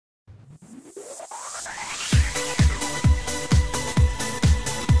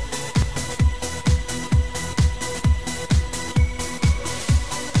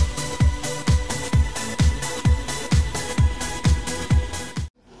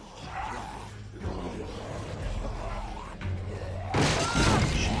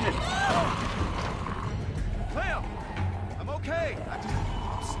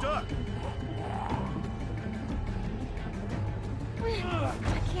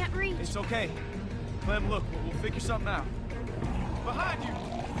It's okay. Clem, look, we'll figure something out. Behind you!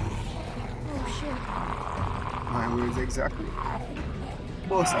 Oh shit. My words exactly.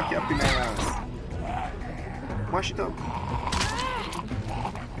 Boss, I kept in my ass. Mash it up.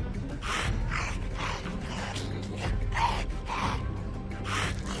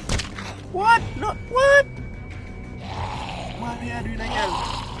 What? No, what? What are you doing again?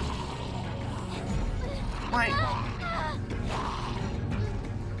 Why?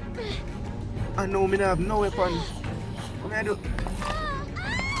 I know me have no weapon. What I do?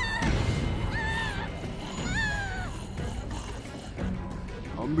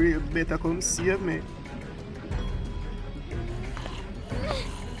 Hombre, you better come save me.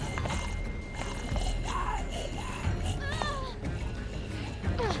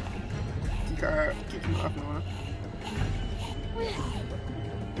 Kick him off now.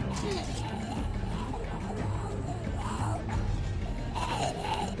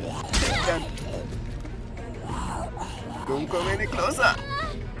 Don't come any closer.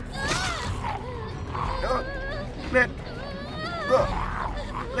 No. Let go.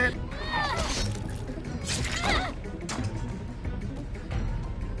 Let.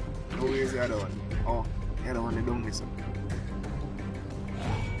 Oh, where's the other one? Oh, the other one they don't miss him.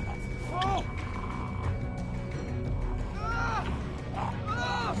 Oh!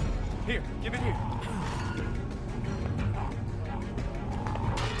 Here, give it here.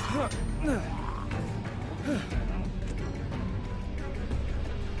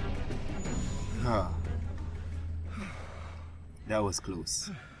 Ah, that was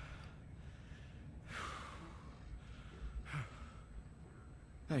close.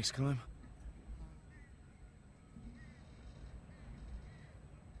 Thanks, Clem.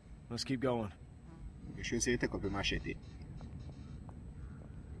 Let's keep going. You should say take up your machete.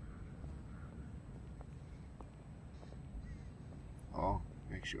 Oh,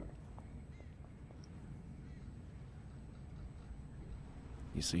 make sure.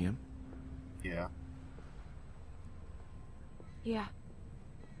 You see him? Yeah. Yeah.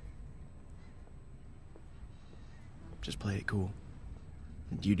 Just play it cool.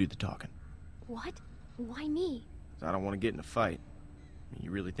 And you do the talking. What? Why me? I don't want to get in a fight. You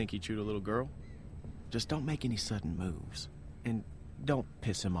really think he'd shoot a little girl? Just don't make any sudden moves. And don't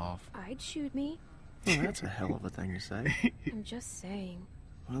piss him off. I'd shoot me. Well, that's a hell of a thing to say. I'm just saying.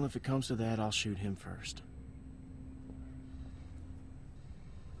 Well, if it comes to that, I'll shoot him first.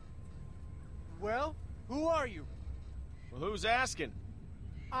 Well, who are you? Well, who's asking?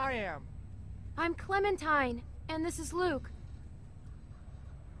 I am. I'm Clementine, and this is Luke.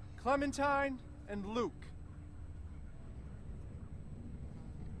 Clementine and Luke.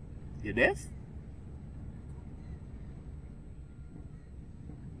 You deaf?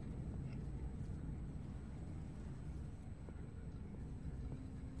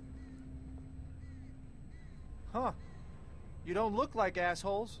 Huh. You don't look like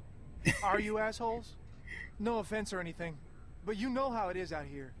assholes. Are you assholes? No offense or anything, but you know how it is out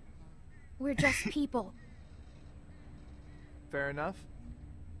here. We're just people. Fair enough.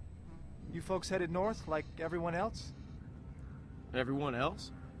 You folks headed north like everyone else? Everyone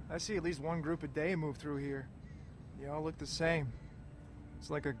else? I see at least one group a day move through here. You all look the same. It's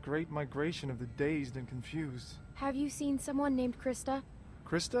like a great migration of the dazed and confused. Have you seen someone named Krista?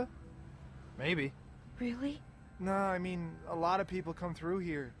 Krista? Maybe. Really? No, I mean, a lot of people come through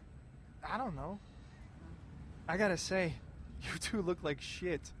here. I don't know. I gotta say, you two look like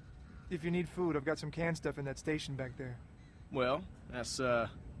shit. If you need food, I've got some canned stuff in that station back there. Well, that's,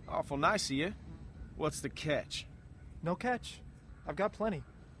 awful nice of you. What's the catch? No catch. I've got plenty.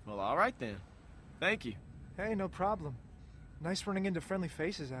 Well, all right then. Thank you. Hey, no problem. Nice running into friendly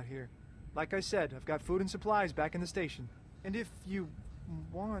faces out here. Like I said, I've got food and supplies back in the station. And if you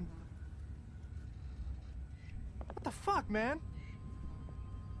want... What the fuck, man?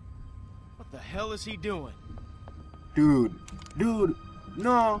 What the hell is he doing? Dude, no.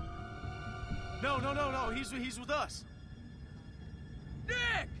 No, he's with us.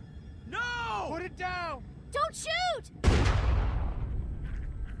 Nick! No! Put it down! Don't shoot!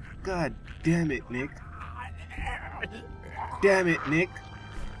 God damn it, Nick. Damn it, Nick.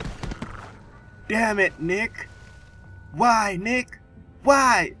 Damn it, Nick. Why, Nick?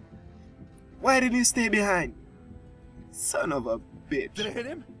 Why? Why didn't you stay behind? Son of a bitch. Did it hit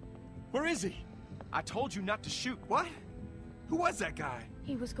him? Where is he? I told you not to shoot. What? Who was that guy?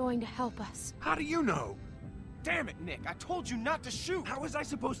 He was going to help us. How do you know? Damn it, Nick. I told you not to shoot. How was I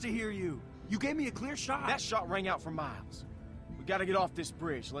supposed to hear you? You gave me a clear shot. That shot rang out for miles. We gotta get off this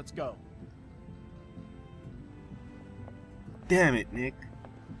bridge. Let's go. Damn it, Nick.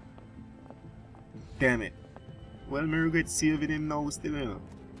 Damn it. Well, me regret saving him now still, you know.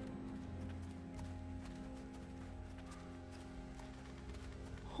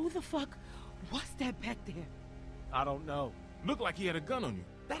 the fuck was that back there? I don't know. Looked like he had a gun on you.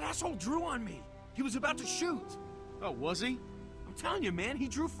 That asshole drew on me. He was about to shoot. Oh, was he? I'm telling you, man, he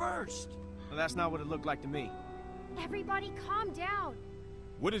drew first. Well, that's not what it looked like to me. Everybody calm down.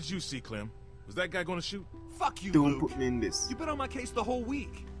 What did you see, Clem? Was that guy gonna shoot? Fuck you, Don't Luke. put me in this. You've been on my case the whole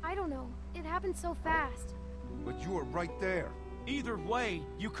week. I don't know. It happened so fast. But you were right there. Either way,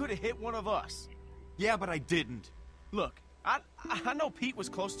 you could have hit one of us. Yeah, but I didn't. Look, I know Pete was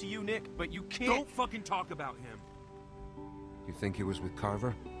close to you, Nick, but you can't... Don't fucking talk about him. You think he was with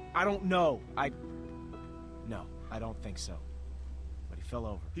Carver? I don't know. No, I don't think so. But he fell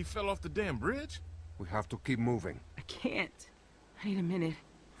over. He fell off the damn bridge? We have to keep moving. I can't. I need a minute.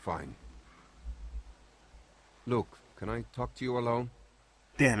 Fine. Luke, can I talk to you alone?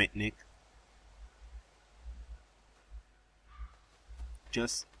 Damn it, Nick.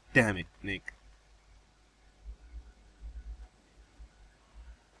 Just damn it, Nick.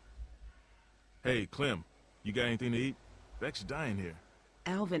 Hey, Clem, you got anything to eat? Beck's dying here.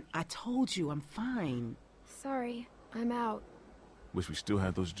 Alvin, I told you I'm fine. Sorry, I'm out. Wish we still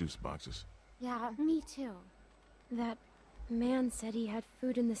had those juice boxes. Yeah, me too. That man said he had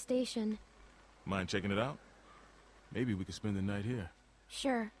food in the station. Mind checking it out? Maybe we could spend the night here.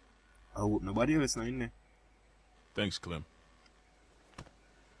 Sure. I hope nobody else not in there. Thanks, Clem.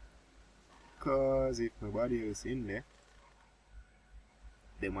 Cause if nobody else in there,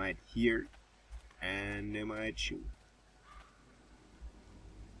 they might hear and they might shoot.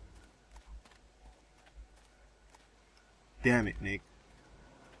 Damn it, Nick.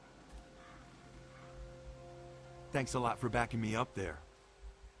 Thanks a lot for backing me up there.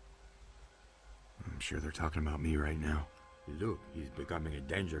 I'm sure they're talking about me right now. Look, he's becoming a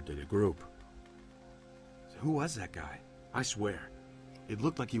danger to the group. So who was that guy? I swear. It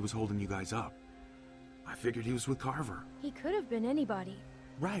looked like he was holding you guys up. I figured he was with Carver. He could have been anybody.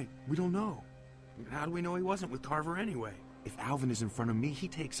 Right, we don't know. How do we know he wasn't with Carver anyway? If Alvin is in front of me, he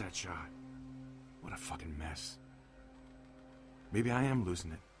takes that shot. What a fucking mess. Maybe I am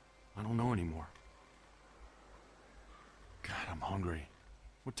losing it. I don't know anymore. God, I'm hungry.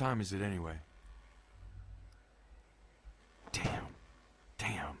 What time is it anyway?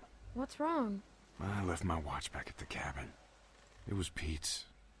 Damn. What's wrong? I left my watch back at the cabin. It was Pete's.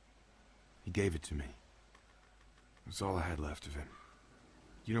 He gave it to me. That's all I had left of him.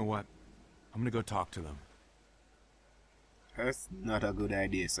 You know what? I'm gonna go talk to them. That's not a good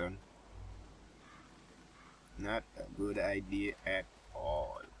idea, son. Not a good idea at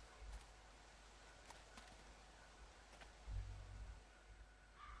all.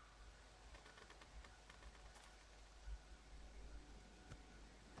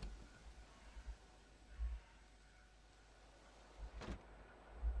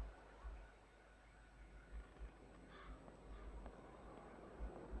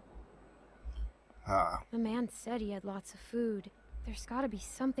 The man said he had lots of food. There's gotta be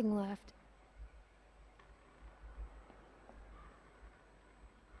something left.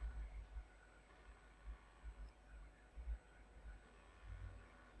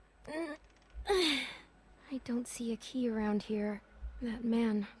 I don't see a key around here. That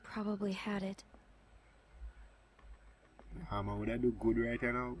man probably had it. Hammer, would I do good right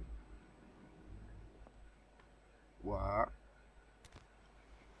now? What?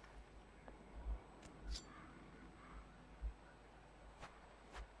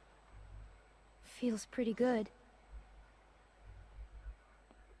 Feels pretty good.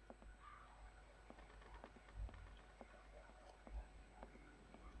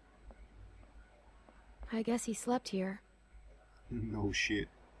 I guess he slept here. No shit.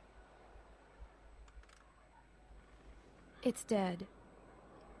 It's dead.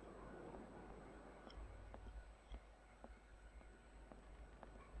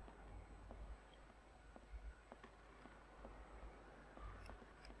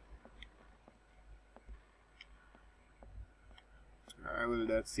 Alright, well,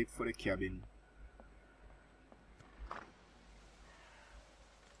 that's it for the cabin.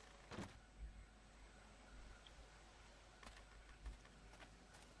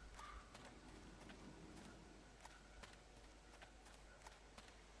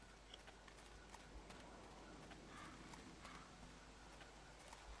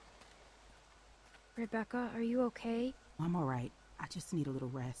 Rebecca, are you okay? I'm all right. I just need a little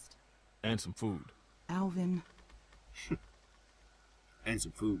rest. And some food. Alvin. And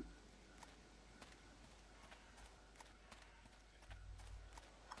some food.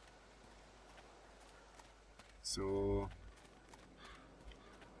 So...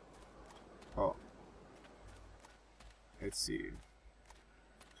 Oh. Let's see.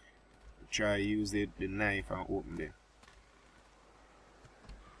 Try use the knife and open it.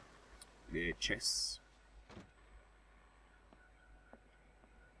 The chest.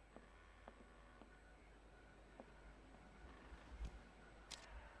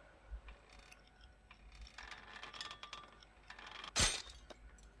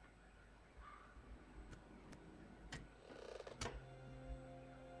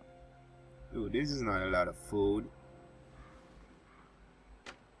 Ooh, this is not a lot of food.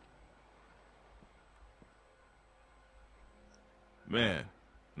 Man,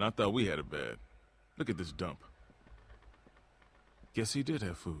 and I thought we had it bad. Look at this dump. Guess he did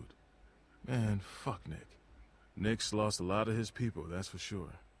have food. Man, fuck Nick. Nick's lost a lot of his people, that's for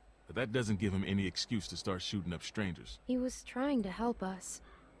sure. But that doesn't give him any excuse to start shooting up strangers. He was trying to help us.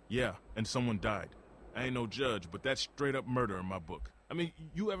 Yeah, and someone died. I ain't no judge, but that's straight up murder in my book. I mean,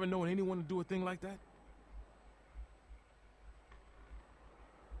 you ever known anyone to do a thing like that?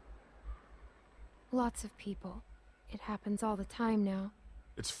 Lots of people. It happens all the time now.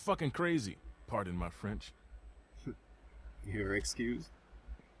 It's fucking crazy. Pardon my French. You're excused.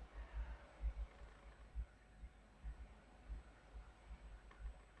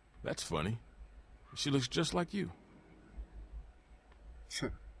 That's funny. She looks just like you.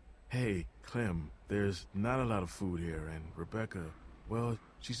 Hey, Clem, there's not a lot of food here, and Rebecca, well,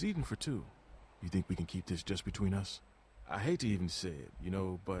 she's eating for two. You think we can keep this just between us? I hate to even say it, you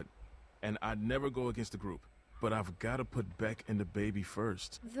know, but... And I'd never go against the group. But I've got to put Beck and the baby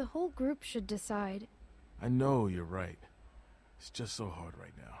first. The whole group should decide. I know, you're right. It's just so hard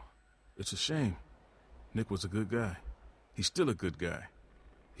right now. It's a shame. Nick was a good guy. He's still a good guy.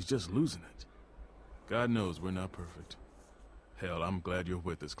 He's just losing it. God knows we're not perfect. Hell, I'm glad you're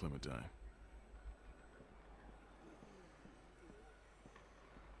with us, Clementine.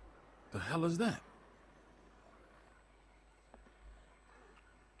 The hell is that?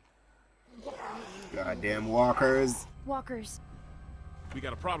 Goddamn walkers. Walkers. We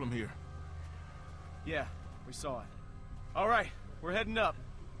got a problem here. Yeah, we saw it. All right, we're heading up.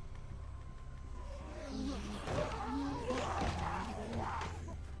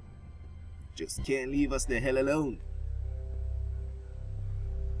 Just can't leave us the hell alone.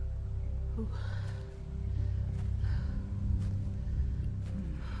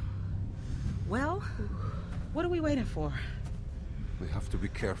 Well, what are we waiting for? We have to be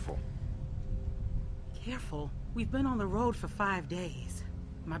careful. Careful. We've been on the road for 5 days.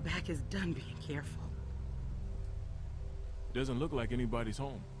 My back is done being careful. Doesn't look like anybody's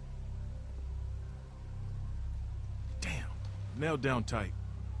home. Damn. Nailed down tight.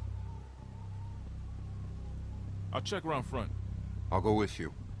 I'll check around front. I'll go with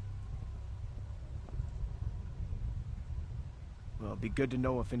you. Well, it'd be good to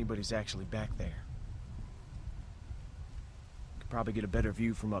know if anybody's actually back there. Could probably get a better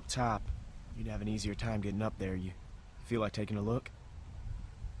view from up top. You'd have an easier time getting up there. You feel like taking a look?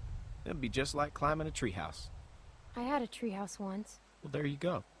 It'd be just like climbing a treehouse. I had a treehouse once. Well, there you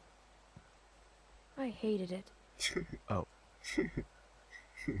go. I hated it. Oh.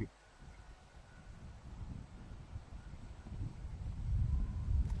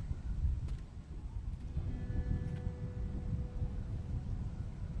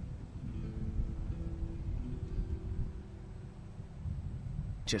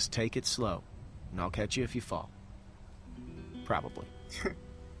 Just take it slow, and I'll catch you if you fall. Probably.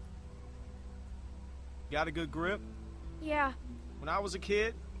 Got a good grip? Yeah. When I was a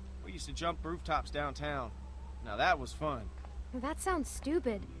kid, we used to jump rooftops downtown. Now that was fun. That sounds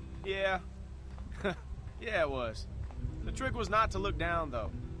stupid. Yeah. Yeah, it was. The trick was not to look down,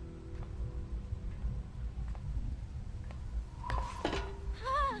 though.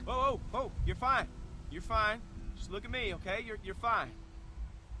 Whoa, whoa, whoa, you're fine. You're fine. Just look at me, okay? You're fine.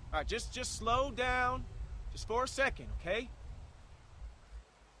 All right, just slow down, just for a second, okay?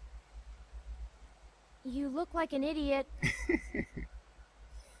 You look like an idiot.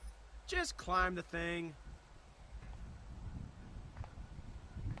 Just climb the thing.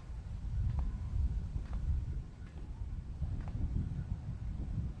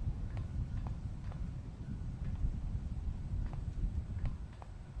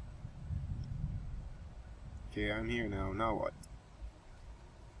 Okay, I'm here now. Now what?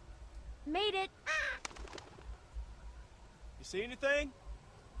 Made it. You see anything?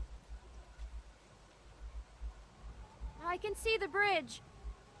 I can see the bridge.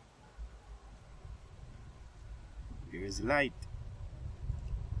 There's light.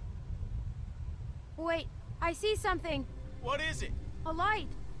 Wait, I see something. What is it? A light.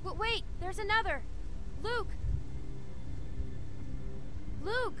 Wait, there's another. Luke.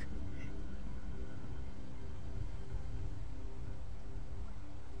 Luke.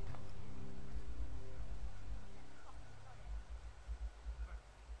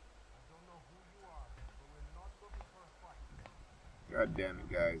 God damn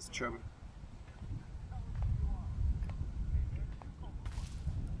it, guys. Trouble.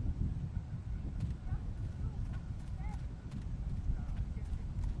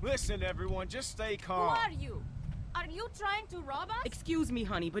 Listen, everyone, just stay Who calm. are you? Are you trying to rob us? Excuse me,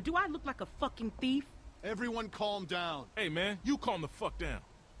 honey, but do I look like a fucking thief? Everyone calm down. Hey, man, you calm the fuck down.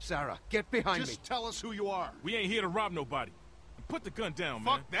 Sarah, get behind me. Just tell us who you are. We ain't here to rob nobody. Put the gun down,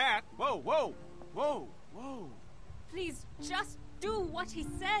 Fuck man. that! Whoa, whoa, whoa, whoa. Please, just do what he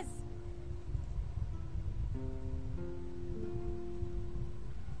says.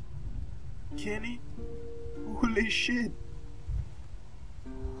 Kenny? Holy shit.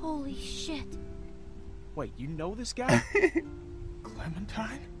 Holy shit. Wait, you know this guy?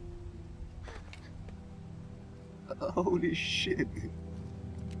 Clementine? Holy shit.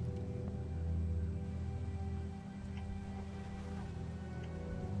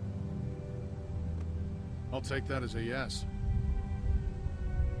 I'll take that as a yes.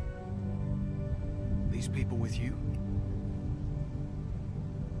 These people with you?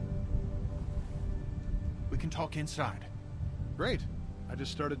 We can talk inside. Great. I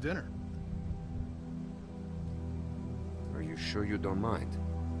just started dinner. Are you sure you don't mind?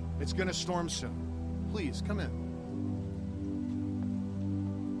 It's gonna storm soon. Please, come in.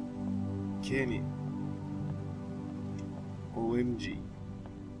 Kenny. OMG.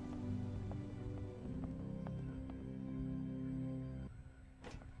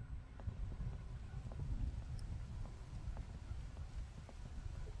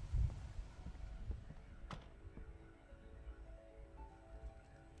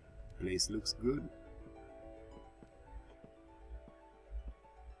 Place looks good.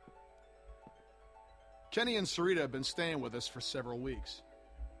 Kenny and Sarita have been staying with us for several weeks.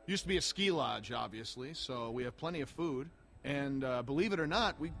 Used to be a ski lodge, obviously, so we have plenty of food. And believe it or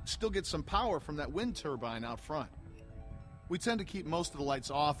not, we still get some power from that wind turbine out front. We tend to keep most of the lights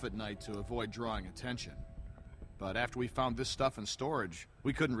off at night to avoid drawing attention. But after we found this stuff in storage,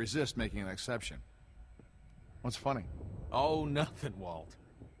 we couldn't resist making an exception. What's funny? Oh, nothing, Walt.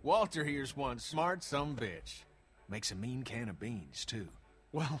 Walter here's one smart sumbitch. Makes a mean can of beans, too.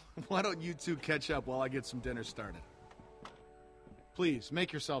 Well, why don't you two catch up while I get some dinner started? Please,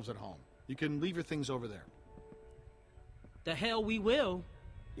 make yourselves at home. You can leave your things over there. The hell we will.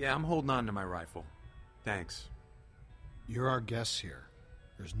 Yeah, I'm holding on to my rifle. Thanks. You're our guests here.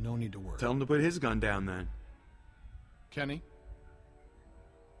 There's no need to worry. Tell him to put his gun down, then. Kenny?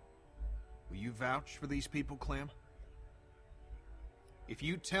 Will you vouch for these people, Clem? If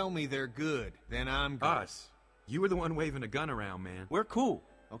you tell me they're good, then I'm good. Us. You were the one waving a gun around, man. We're cool,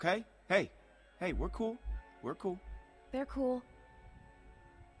 okay? Hey, we're cool. We're cool. They're cool.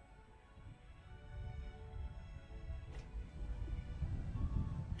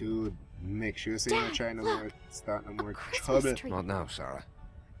 Dude, make sure you don't try no more, start no more Christmas trouble. tree. Not now, Sarah.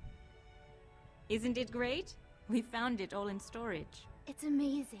 Isn't it great? We found it all in storage. It's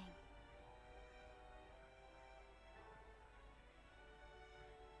amazing.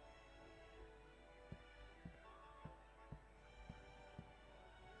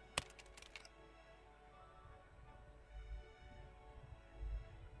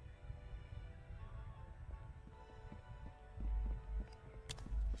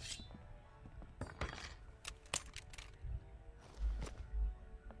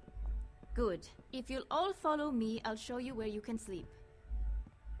 Good. If you'll all follow me, I'll show you where you can sleep.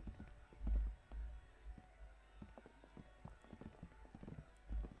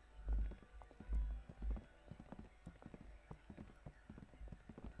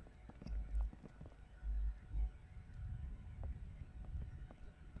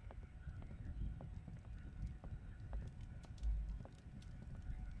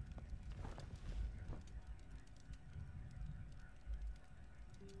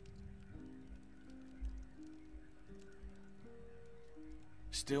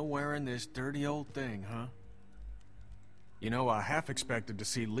 Still wearing this dirty old thing, huh? You know, I half expected to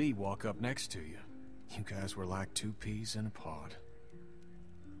see Lee walk up next to you. You guys were like two peas in a pod.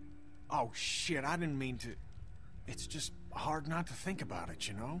 Oh, shit, I didn't mean to... It's just hard not to think about it,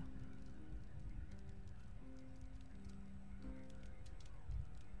 you know?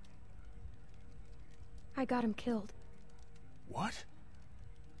 I got him killed. What?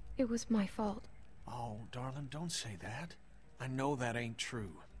 It was my fault. Oh, darling, don't say that. I know that ain't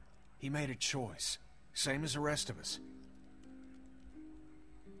true. He made a choice, same as the rest of us.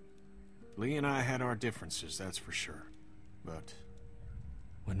 Lee and I had our differences, that's for sure. But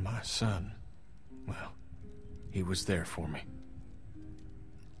when my son, well, he was there for me.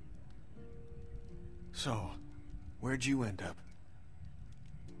 So, where'd you end up?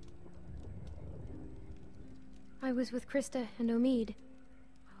 I was with Krista and Omid.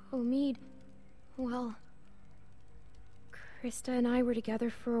 Omid, well... Krista and I were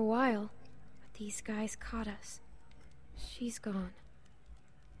together for a while, but these guys caught us. She's gone.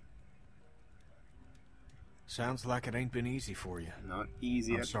 Sounds like it ain't been easy for you. Not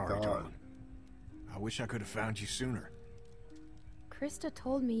easy I'm at sorry, all. darling. I wish I could have found you sooner. Krista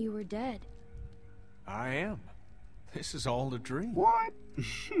told me you were dead. I am. This is all a dream. What?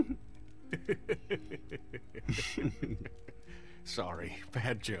 Sorry,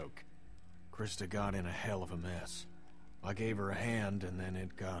 bad joke. Krista got in a hell of a mess. I gave her a hand and then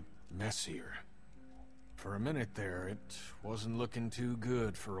it got messier. For a minute there, it wasn't looking too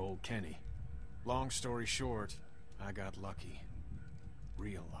good for old Kenny. Long story short, I got lucky.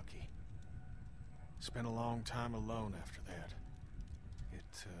 Real lucky. Spent a long time alone after that.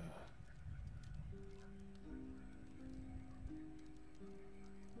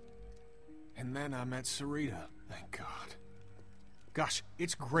 And then I met Sarita, thank God. Gosh,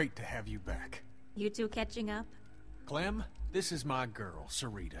 it's great to have you back. You two catching up? Clem, this is my girl,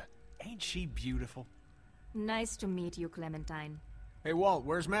 Sarita. Ain't she beautiful? Nice to meet you, Clementine. Hey, Walt,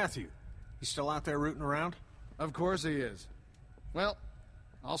 where's Matthew? He's still out there rooting around? Of course he is. Well,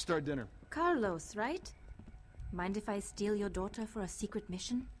 I'll start dinner. Carlos, right? Mind if I steal your daughter for a secret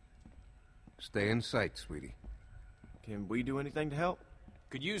mission? Stay in sight, sweetie. Can we do anything to help?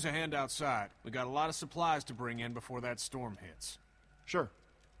 Could use a hand outside. We got a lot of supplies to bring in before that storm hits. Sure.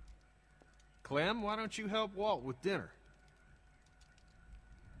 Clem, why don't you help Walt with dinner?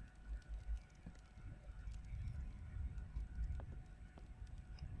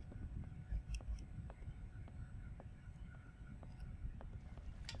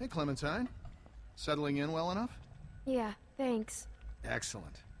 Hey, Clementine. Settling in well enough? Yeah, thanks.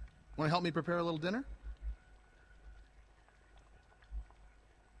 Excellent. Want to help me prepare a little dinner?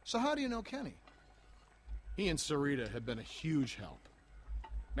 So how do you know Kenny? He and Sarita have been a huge help.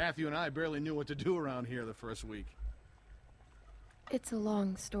 Matthew and I barely knew what to do around here the first week. It's a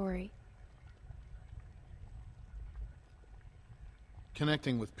long story.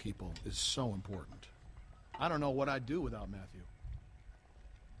 Connecting with people is so important. I don't know what I'd do without Matthew.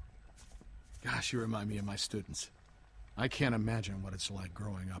 Gosh, you remind me of my students. I can't imagine what it's like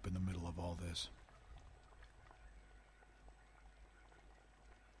growing up in the middle of all this.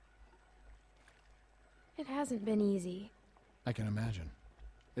 It hasn't been easy. I can imagine.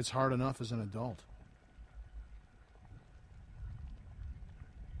 It's hard enough as an adult.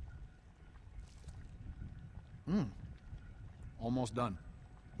 Almost done.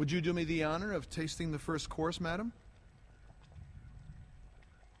 Would you do me the honor of tasting the first course, madam?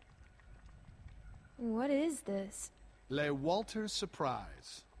 What is this? Le Walter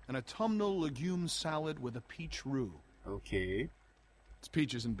Surprise. An autumnal legume salad with a peach roux. Okay. It's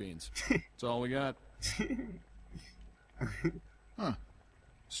peaches and beans. That's all we got. Huh.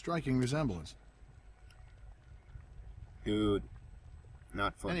 Striking resemblance. Dude.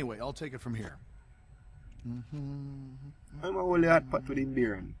 Not fun. Anyway, I'll take it from here. I'm only hot pot with him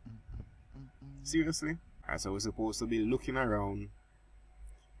beer. Seriously? As I was supposed to be looking around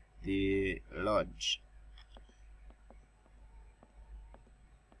the lodge.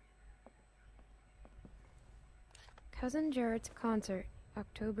 Cousin Jared's concert,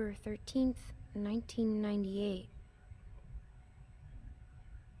 October 13th, 1998.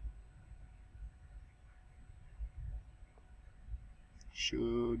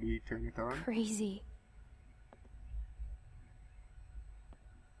 Should we turn it on? Crazy.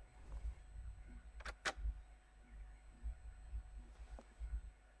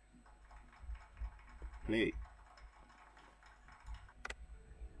 Play.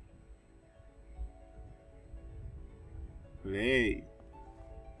 Play.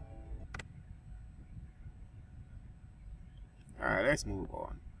 Alright, let's move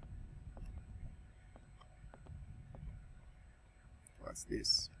on. What's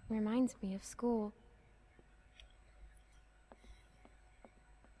this? Reminds me of school.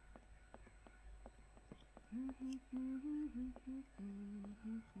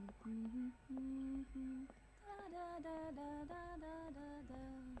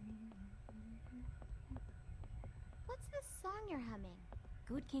 What's this song you're humming?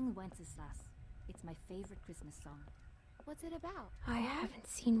 Good King Wenceslas. It's my favorite Christmas song. What's it about? I haven't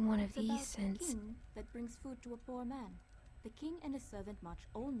seen one of It's these about since. a king that brings food to a poor man. The king and his servant march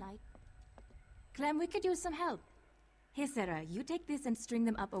all night. Clem, we could use some help. Here, Sarah, you take this and string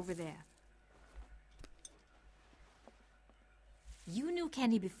them up over there. You knew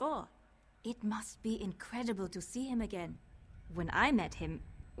Kenny before. It must be incredible to see him again. When I met him,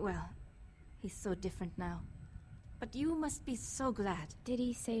 well, he's so different now. But you must be so glad. Did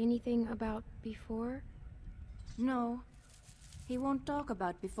he say anything about before? No. He won't talk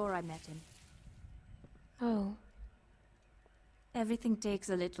about before I met him. Oh. Everything takes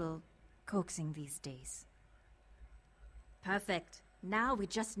a little coaxing these days. Perfect. Now we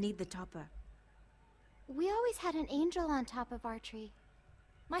just need the topper. We always had an angel on top of our tree.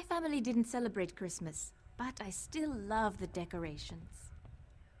 My family didn't celebrate Christmas, but I still love the decorations.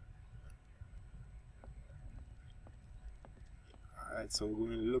 Alright, so we're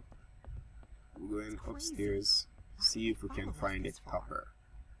going to look. We're going upstairs, see if we can find a topper.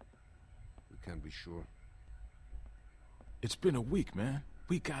 We can't be sure. It's been a week, man.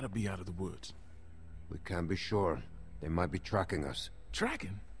 We gotta be out of the woods. We can't be sure. They might be tracking us.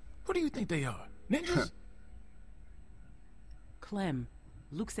 Tracking? Who do you think they are? Ninjas? Clem,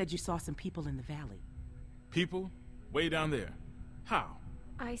 Luke said you saw some people in the valley. People? Way down there. How?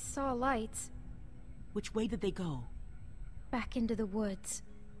 I saw lights. Which way did they go? Back into the woods.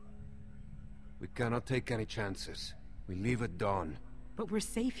 We cannot take any chances. We leave at dawn. But we're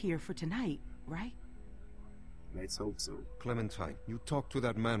safe here for tonight, right? Let's hope so. Clementine, you talked to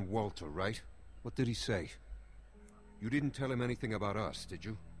that man Walter, right? What did he say? You didn't tell him anything about us, did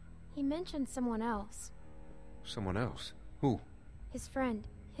you? He mentioned someone else. Someone else? Who? His friend.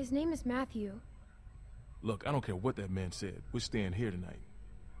 His name is Matthew. Look, I don't care what that man said. We're staying here tonight.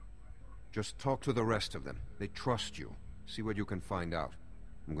 Just talk to the rest of them. They trust you. See what you can find out.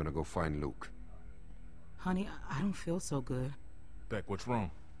 I'm gonna go find Luke. Honey, I don't feel so good. Beck, what's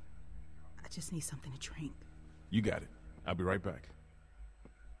wrong? I just need something to drink. You got it. I'll be right back.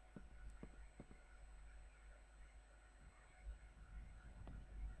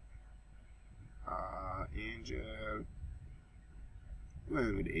 Angel.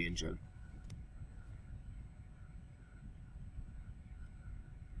 Where with Angel?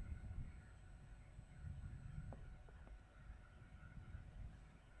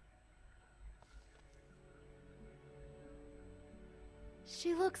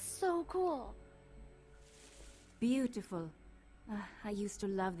 She looks so cool. Beautiful. I used to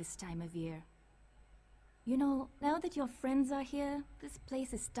love this time of year. You know, now that your friends are here, this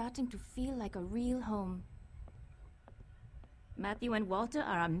place is starting to feel like a real home. Matthew and Walter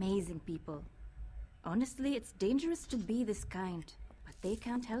are amazing people. Honestly, it's dangerous to be this kind, but they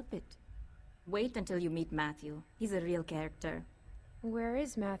can't help it. Wait until you meet Matthew. He's a real character. Where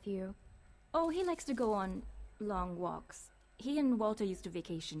is Matthew? Oh, he likes to go on long walks. He and Walter used to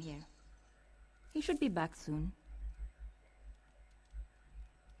vacation here. He should be back soon.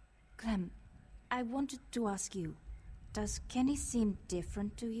 Clem, I wanted to ask you, does Kenny seem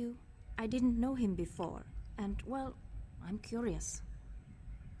different to you? I didn't know him before, and, well, I'm curious.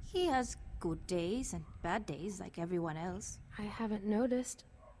 He has good days and bad days like everyone else. I haven't noticed.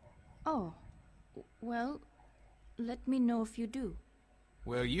 Oh, well, let me know if you do.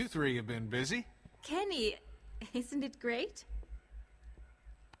 Well, you three have been busy. Kenny, isn't it great?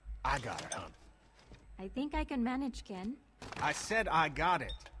 I got it, hon. I think I can manage, Ken. I said I got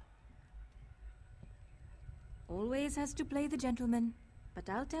it. Always has to play the gentleman. But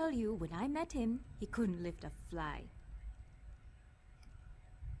I'll tell you, when I met him, he couldn't lift a fly.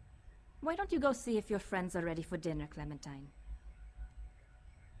 Why don't you go see if your friends are ready for dinner, Clementine?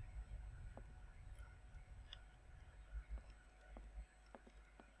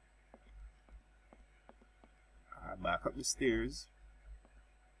 Back up the stairs.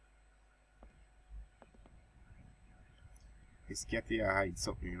 This cat here hides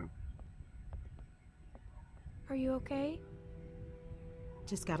something, you know. Are you okay?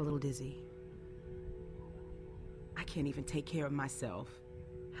 Just got a little dizzy. I can't even take care of myself.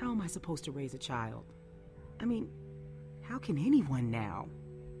 How am I supposed to raise a child? I mean, how can anyone now?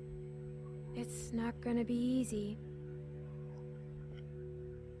 It's not gonna be easy.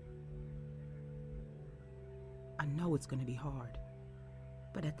 I know it's gonna be hard.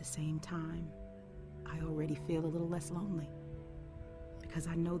 But at the same time, I already feel a little less lonely. Because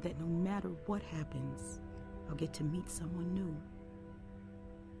I know that no matter what happens, I'll get to meet someone new.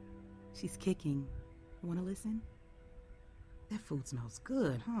 She's kicking. Wanna listen? That food smells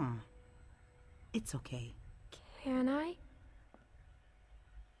good, huh? It's okay. Can I?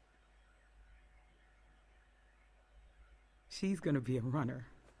 She's gonna be a runner.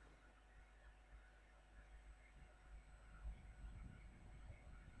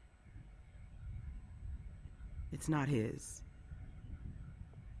 It's not his.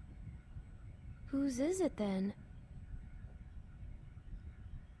 Whose is it then?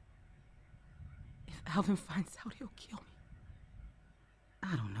 If Alvin finds out, he'll kill me.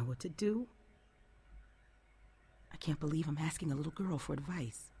 I don't know what to do. I can't believe I'm asking a little girl for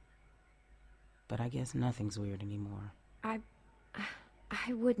advice. But I guess nothing's weird anymore. I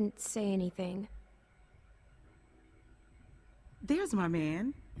wouldn't say anything. There's my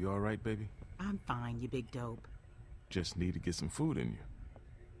man. You all right, baby? I'm fine, you big dope. Just need to get some food in you.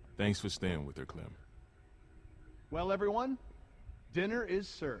 Thanks for staying with her, Clem. Well, everyone, dinner is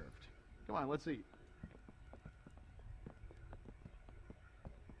served. Come on, let's eat.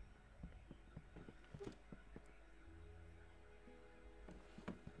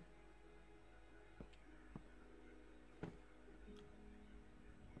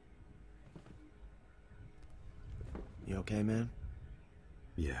 You okay, man?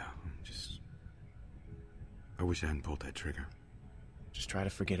 Yeah, I wish I hadn't pulled that trigger. Just try to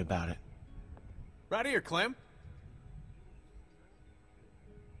forget about it. Right here, Clem.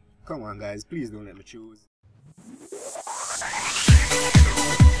 Come on, guys. Please don't let me choose.